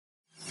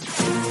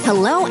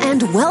Hello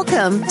and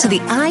welcome to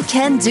the I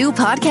Can Do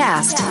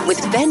podcast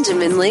with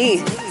Benjamin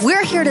Lee.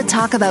 We're here to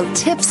talk about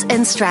tips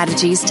and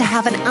strategies to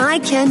have an I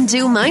Can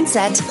Do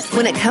mindset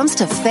when it comes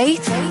to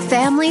faith,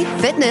 family,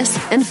 fitness,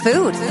 and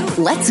food.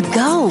 Let's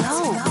go.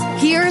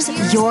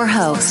 Here's your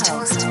host,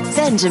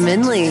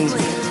 Benjamin Lee.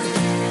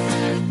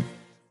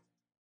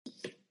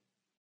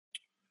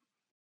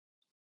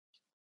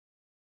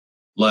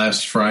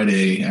 Last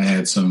Friday, I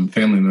had some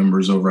family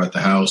members over at the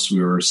house.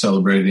 We were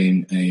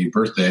celebrating a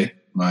birthday.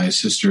 My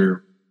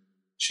sister,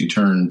 she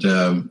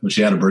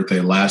had a birthday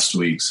last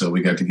week, so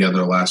we got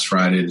together last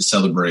Friday to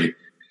celebrate.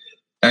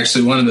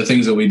 Actually, one of the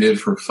things that we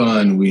did for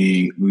fun,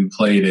 we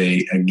played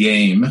a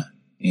game,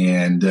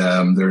 and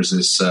there's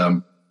this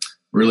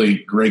really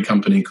great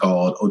company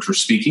called Ultra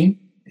Speaking.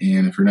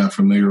 And if you're not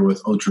familiar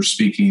with Ultra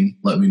Speaking,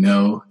 let me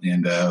know,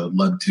 and I'd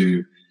love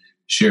to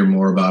share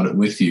more about it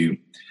with you.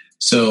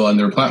 So on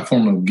their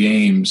platform of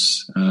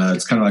games,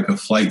 it's kind of like a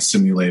flight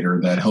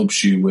simulator that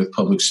helps you with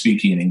public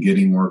speaking and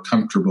getting more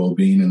comfortable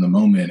being in the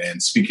moment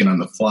and speaking on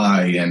the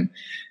fly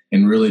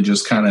and really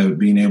just kind of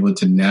being able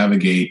to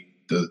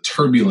navigate the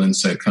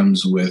turbulence that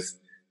comes with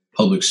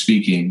public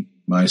speaking.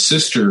 My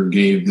sister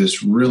gave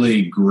this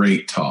really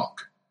great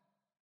talk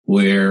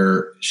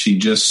where she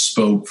just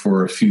spoke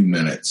for a few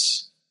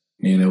minutes,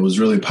 and it was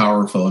really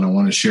powerful, and I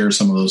want to share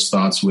some of those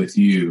thoughts with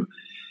you.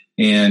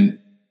 And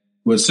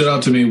what stood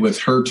out to me with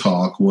her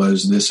talk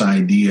was this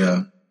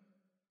idea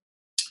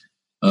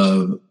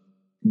of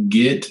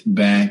get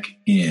back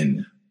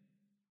in.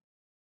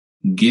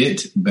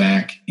 Get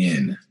back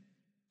in.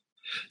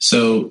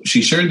 So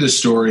she shared this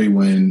story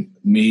when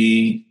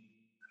me,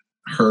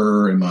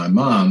 her, and my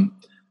mom,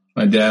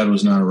 my dad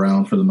was not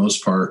around for the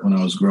most part when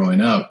I was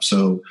growing up.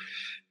 So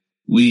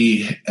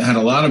we had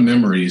a lot of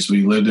memories.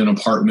 We lived in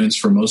apartments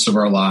for most of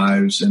our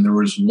lives, and there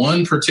was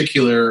one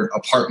particular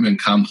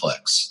apartment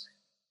complex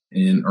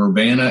in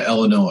Urbana,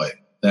 Illinois,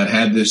 that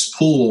had this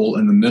pool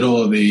in the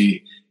middle of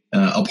the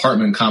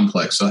apartment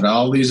complex. So it had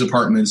all these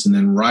apartments, and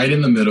then right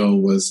in the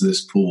middle was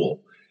this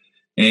pool.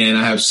 And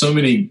I have so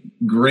many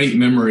great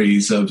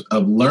memories of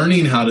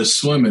learning how to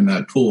swim in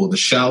that pool. The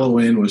shallow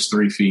end was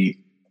 3 feet.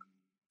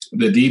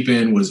 The deep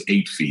end was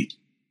 8 feet.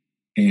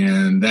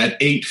 And that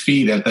 8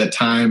 feet at that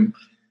time,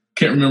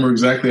 can't remember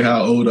exactly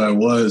how old I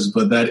was,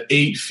 but that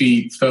 8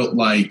 feet felt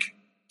like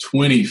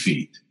 20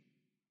 feet.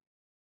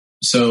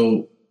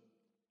 So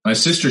my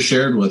sister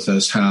shared with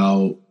us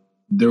how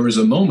there was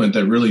a moment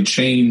that really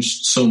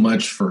changed so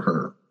much for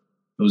her.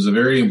 It was a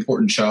very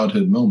important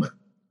childhood moment.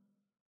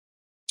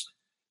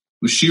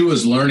 She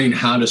was learning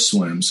how to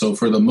swim. So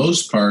for the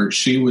most part,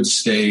 she would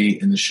stay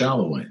in the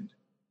shallow end.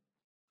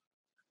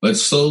 But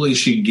slowly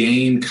she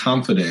gained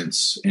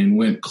confidence and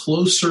went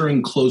closer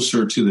and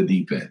closer to the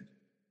deep end.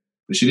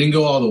 But she didn't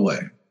go all the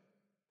way.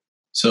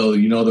 So,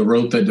 you know, the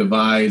rope that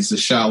divides the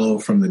shallow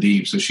from the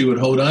deep. So she would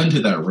hold on to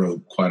that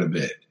rope quite a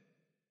bit.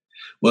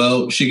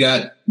 Well, she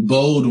got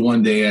bold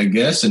one day, I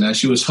guess, and as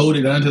she was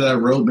holding onto that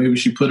rope, maybe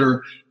she put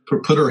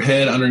her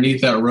head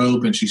underneath that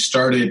rope, and she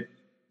started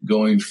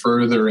going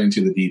further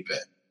into the deep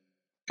end.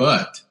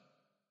 But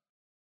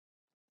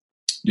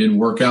didn't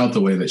work out the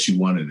way that she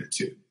wanted it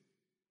to.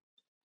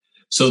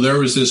 So there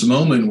was this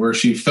moment where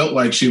she felt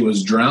like she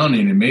was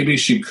drowning, and maybe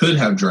she could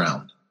have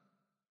drowned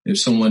if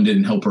someone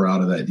didn't help her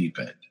out of that deep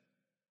end.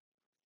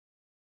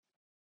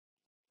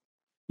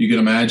 You can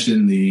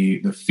imagine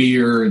the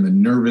fear and the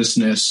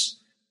nervousness.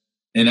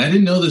 And I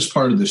didn't know this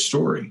part of the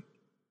story,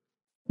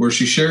 where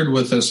she shared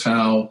with us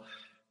how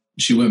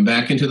she went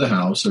back into the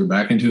house or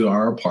back into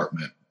our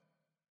apartment.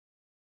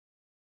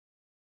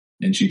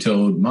 And she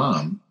told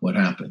Mom what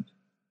happened.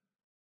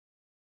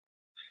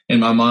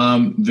 And my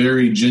mom,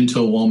 very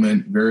gentle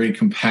woman, very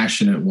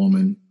compassionate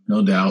woman,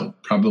 no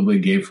doubt, probably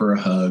gave her a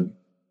hug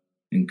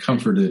and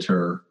comforted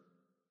her.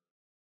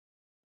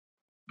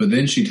 But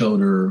then she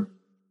told her,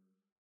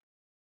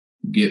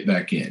 get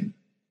back in.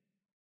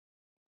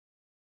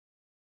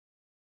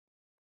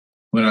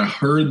 When I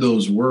heard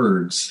those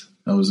words,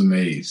 I was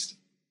amazed.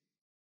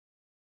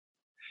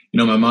 You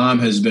know, my mom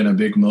has been a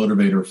big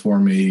motivator for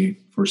me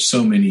for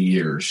so many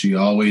years. She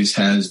always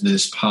has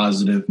this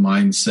positive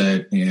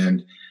mindset.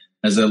 And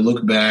as I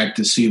look back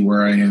to see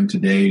where I am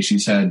today,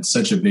 she's had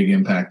such a big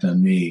impact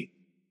on me.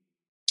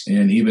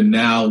 And even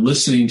now,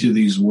 listening to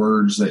these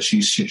words that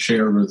she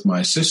shared with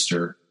my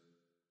sister,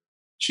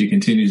 she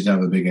continues to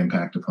have a big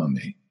impact upon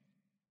me.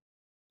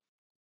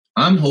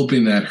 I'm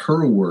hoping that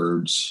her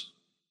words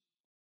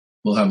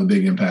will have a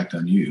big impact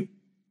on you.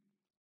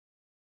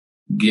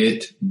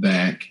 Get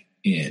back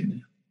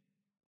in.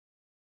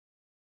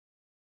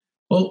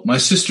 Well, my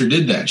sister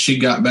did that. She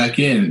got back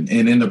in,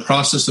 and in the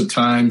process of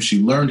time,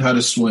 she learned how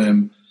to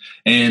swim,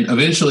 and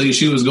eventually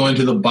she was going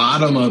to the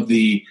bottom of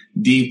the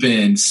deep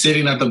end,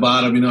 sitting at the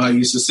bottom. You know, I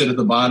used to sit at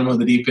the bottom of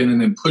the deep end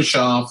and then push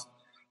off.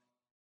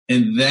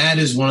 And that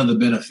is one of the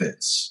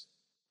benefits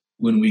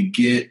when we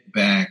get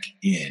back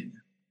in.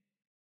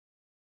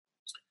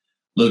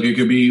 Look, it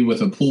could be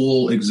with a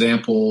pool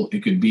example.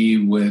 It could be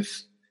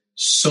with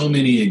so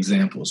many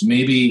examples.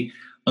 Maybe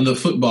on the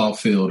football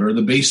field or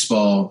the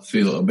baseball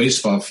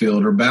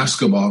field or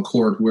basketball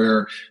court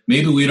where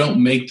maybe we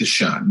don't make the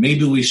shot,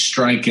 maybe we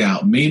strike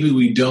out, maybe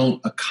we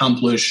don't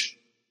accomplish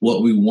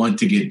what we want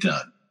to get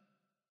done.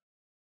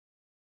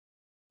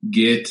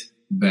 Get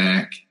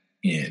back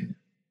in.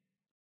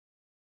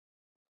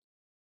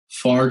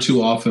 Far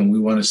too often we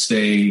want to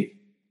stay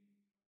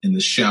in the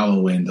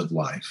shallow end of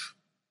life,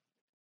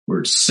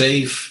 where it's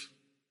safe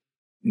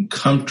and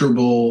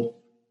comfortable.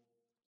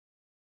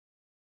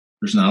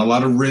 There's not a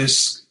lot of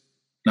risk,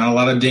 not a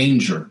lot of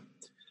danger.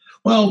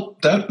 Well,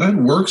 that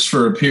works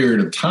for a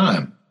period of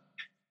time.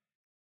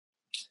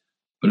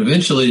 But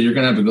eventually you're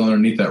going to have to go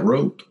underneath that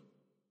rope.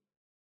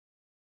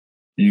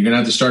 And you're going to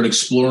have to start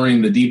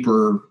exploring the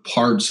deeper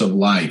parts of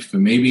life,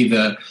 and maybe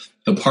the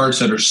parts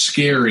that are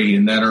scary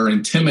and that are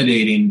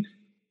intimidating.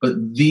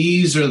 But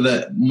these are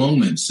the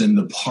moments and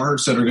the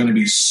parts that are going to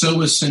be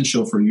so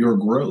essential for your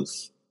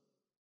growth.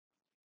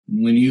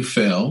 When you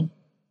fail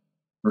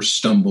or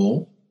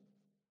stumble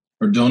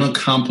or don't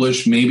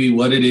accomplish maybe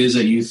what it is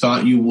that you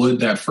thought you would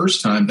that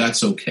first time,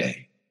 that's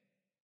okay.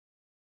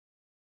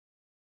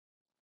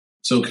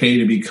 It's okay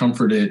to be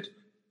comforted.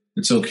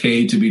 It's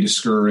okay to be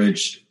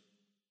discouraged.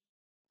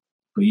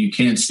 But you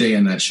can't stay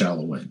in that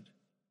shallow end.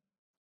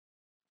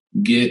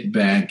 Get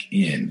back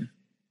in.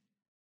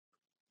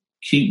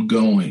 Keep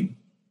going.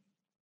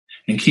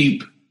 And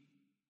keep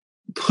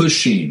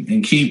pushing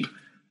and keep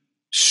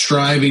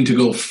striving to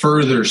go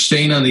further,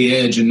 staying on the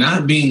edge and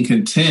not being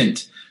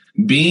content,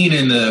 being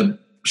in the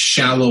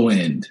shallow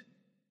end,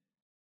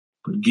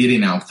 but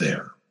getting out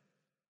there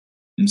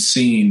and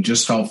seeing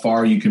just how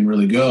far you can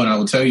really go. And I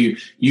will tell you,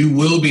 you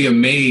will be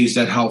amazed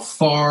at how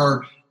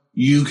far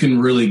you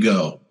can really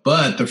go.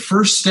 But the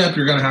first step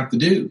you're going to have to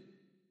do,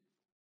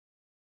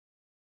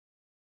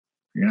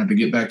 you're going to have to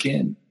get back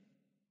in.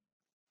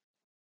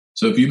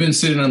 So if you've been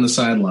sitting on the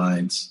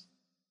sidelines,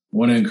 I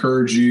want to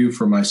encourage you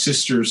from my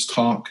sister's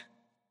talk.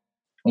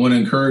 I want to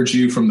encourage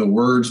you from the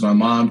words my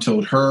mom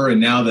told her, and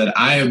now that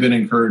I have been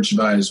encouraged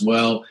by as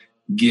well,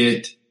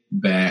 get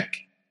back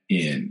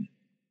in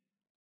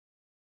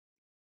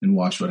and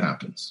watch what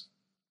happens.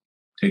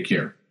 Take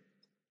care,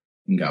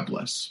 and God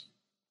bless.